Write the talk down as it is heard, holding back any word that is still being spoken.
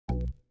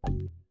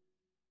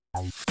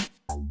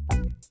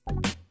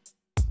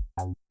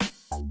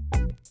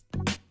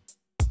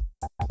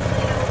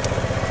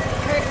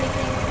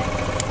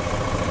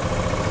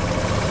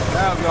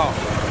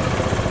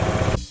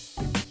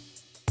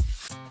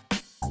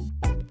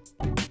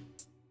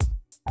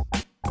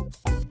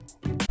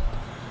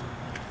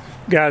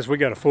Guys, we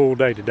got a full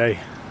day today,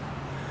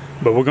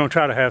 but we're going to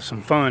try to have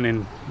some fun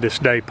in this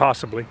day,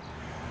 possibly.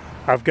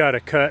 I've got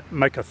to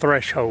make a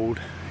threshold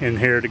in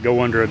here to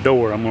go under a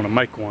door. I'm going to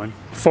make one.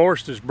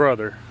 Forrest's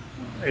brother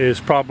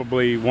is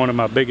probably one of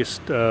my biggest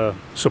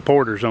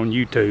supporters on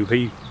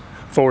YouTube.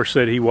 Forrest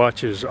said he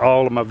watches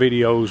all of my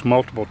videos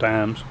multiple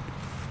times.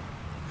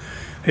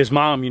 His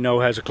mom, you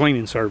know, has a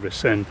cleaning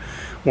service, and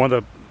one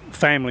of the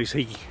families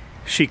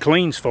she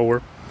cleans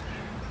for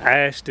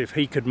asked if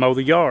he could mow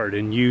the yard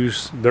and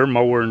use their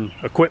mower and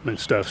equipment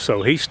stuff.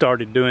 So he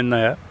started doing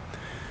that,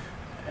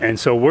 and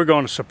so we're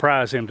going to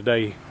surprise him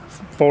today.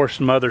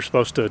 Forrest's mother's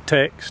supposed to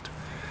text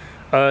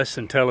us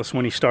and tell us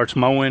when he starts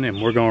mowing,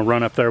 and we're going to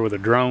run up there with a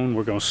drone.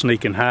 We're going to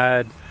sneak and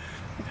hide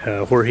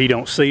where he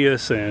don't see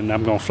us, and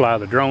I'm going to fly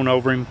the drone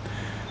over him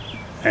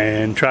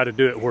and try to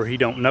do it where he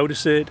don't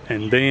notice it,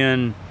 and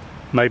then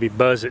maybe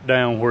buzz it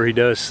down where he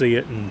does see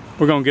it, and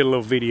we're going to get a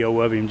little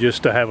video of him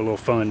just to have a little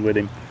fun with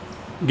him.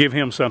 Give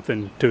him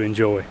something to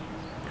enjoy.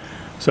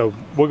 So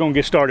we're going to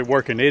get started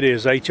working. It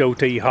is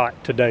HOT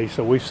hot today,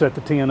 so we've set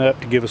the tent up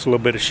to give us a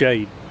little bit of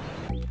shade.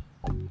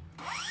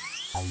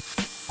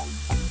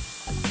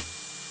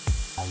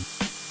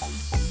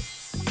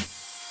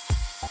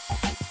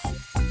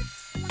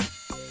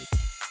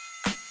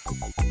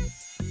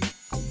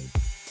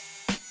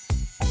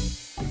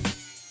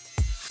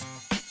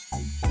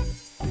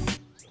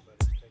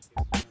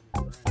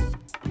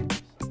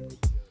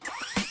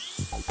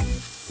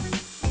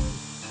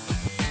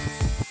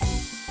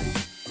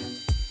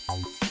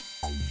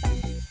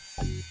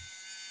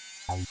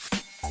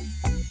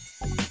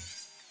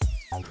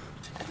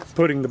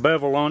 Putting the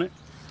bevel on it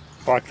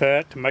like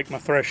that to make my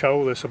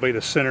threshold. This will be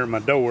the center of my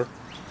door.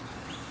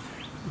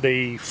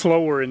 The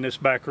floor in this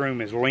back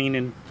room is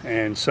leaning,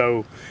 and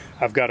so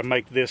I've got to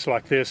make this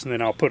like this, and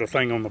then I'll put a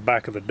thing on the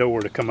back of the door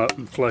to come up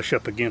and flush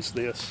up against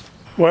this.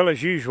 Well,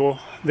 as usual,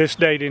 this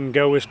day didn't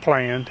go as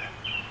planned.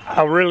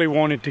 I really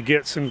wanted to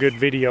get some good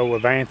video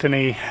of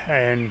Anthony,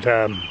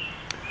 and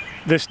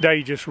this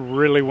day just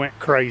really went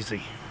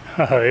crazy.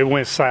 It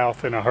went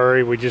south in a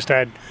hurry. We just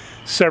had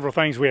several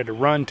things we had to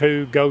run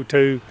to, go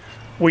to.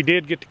 We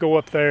did get to go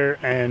up there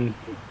and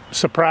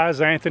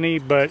surprise Anthony,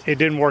 but it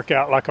didn't work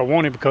out like I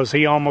wanted because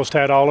he almost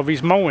had all of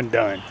his mowing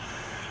done.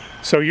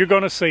 So you're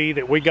going to see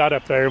that we got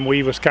up there and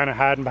we was kind of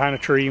hiding behind a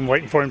tree and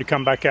waiting for him to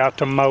come back out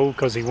to mow,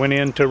 because he went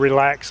in to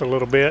relax a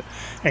little bit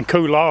and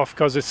cool off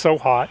because it's so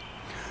hot.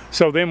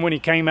 So then when he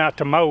came out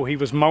to mow, he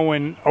was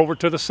mowing over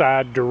to the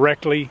side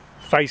directly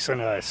facing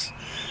us.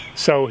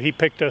 So he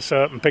picked us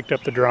up and picked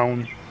up the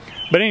drone.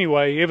 But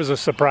anyway, it was a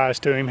surprise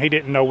to him. He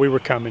didn't know we were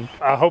coming.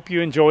 I hope you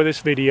enjoy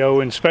this video,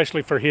 and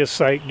especially for his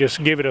sake,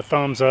 just give it a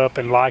thumbs up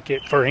and like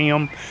it for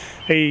him.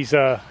 He's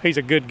a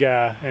good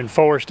guy, and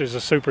Forrest is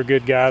a super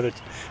good guy.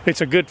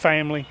 It's a good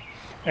family,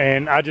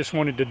 and I just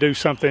wanted to do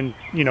something,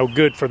 you know,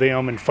 good for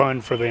them and fun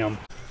for them.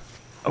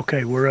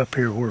 Okay, we're up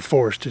here where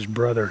Forrest, his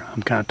brother,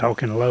 I'm kind of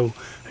talking low.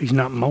 He's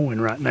not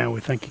mowing right now. We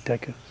think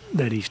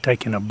that he's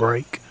taking a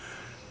break.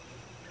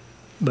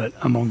 But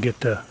I'm gonna get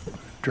the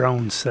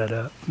drone set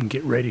up and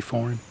get ready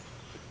for him.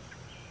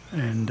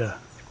 And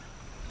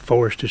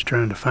Forrest is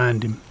trying to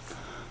find him.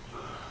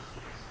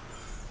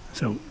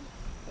 So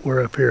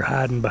we're up here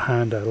hiding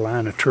behind a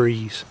line of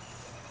trees.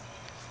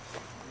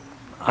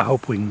 I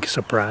hope we can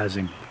surprise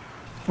him.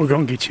 We're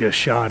gonna get you a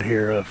shot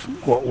here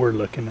of what we're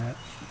looking at.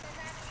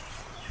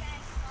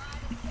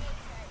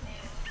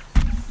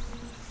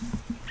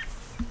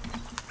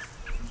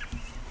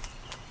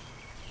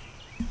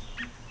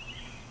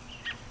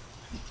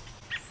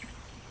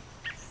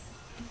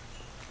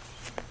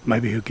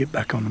 Maybe he'll get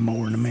back on the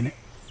mower in a minute.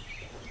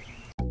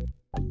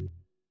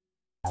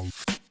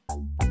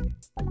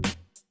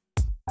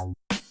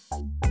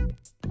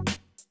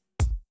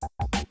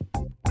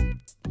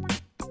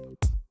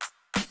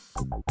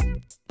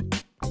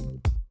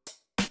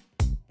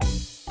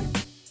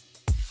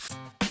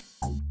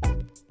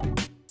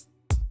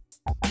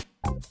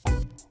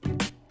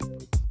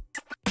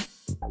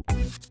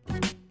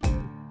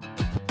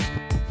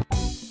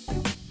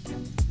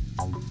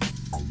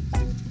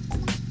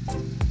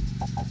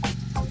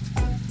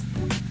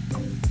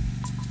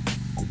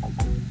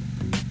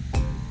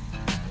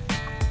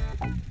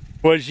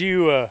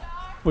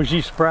 Was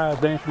you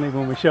surprised, Anthony,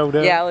 when we showed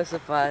up? Yeah, I was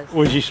surprised.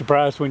 Was you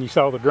surprised when you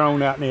saw the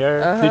drone out in the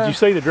air? Did you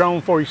see the drone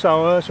before you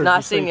saw us? Or no,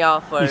 I seen y'all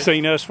first. You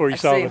seen us before you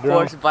saw the drone?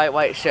 Forrest's bright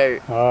white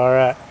shirt. All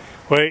right.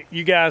 Well,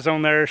 you guys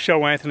on there,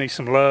 show Anthony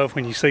some love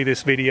when you see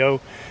this video.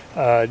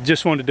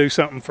 Just wanted to do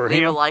something for him.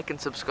 Leave a like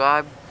and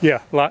subscribe.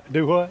 Yeah,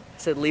 do what? I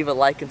said leave a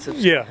like and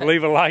subscribe. Yeah,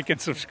 leave a like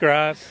and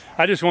subscribe.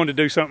 I just wanted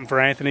to do something for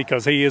Anthony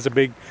because he is a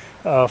big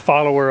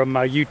follower of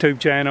my YouTube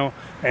channel,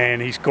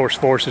 and he's, of course,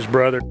 Forrest's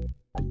brother.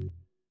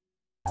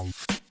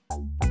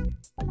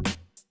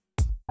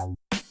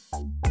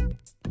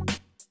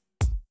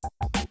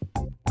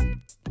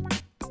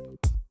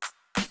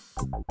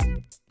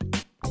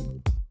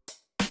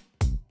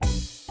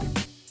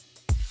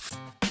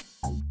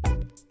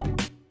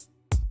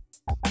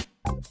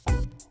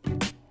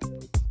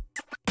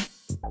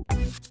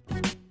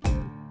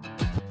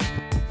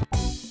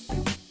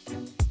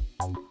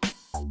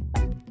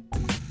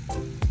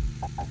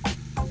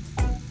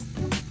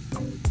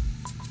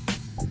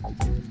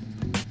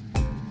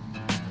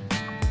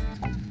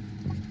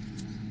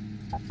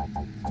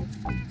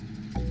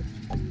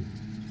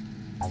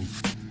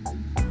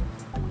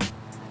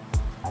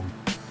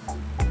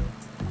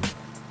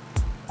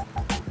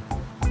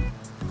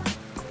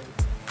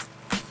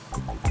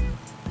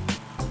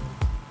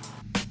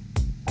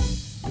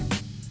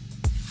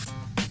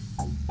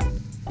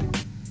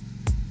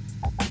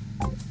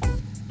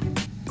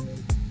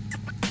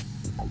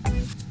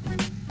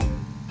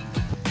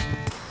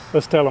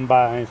 Let's tell them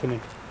bye,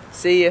 Anthony.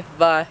 See ya.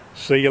 Bye.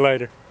 See you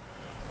later.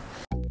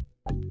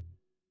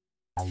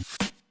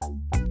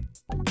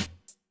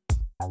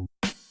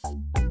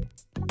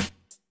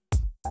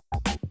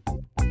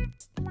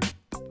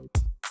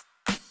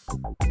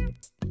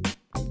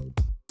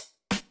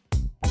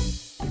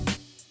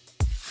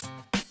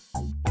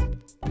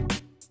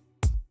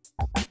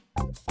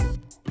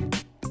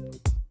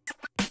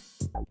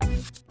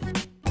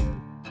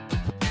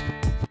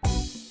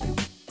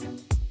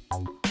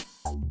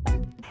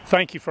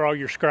 Thank you for all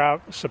your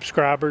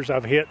subscribers.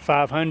 I've hit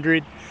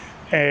 500,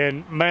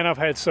 and man, I've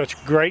had such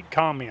great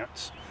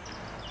comments.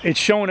 It's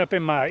showing up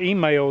in my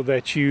email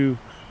that you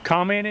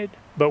commented,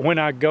 but when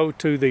I go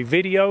to the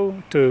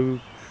video to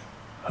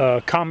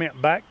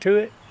comment back to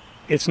it,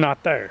 it's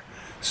not there.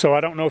 So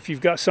I don't know if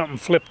you've got something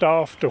flipped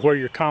off to where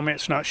your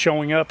comment's not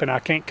showing up and I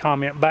can't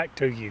comment back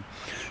to you.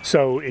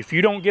 So if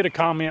you don't get a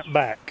comment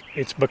back,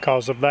 it's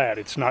because of that.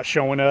 It's not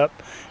showing up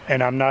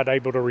and I'm not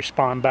able to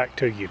respond back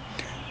to you.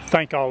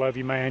 Thank all of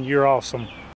you, man. You're awesome.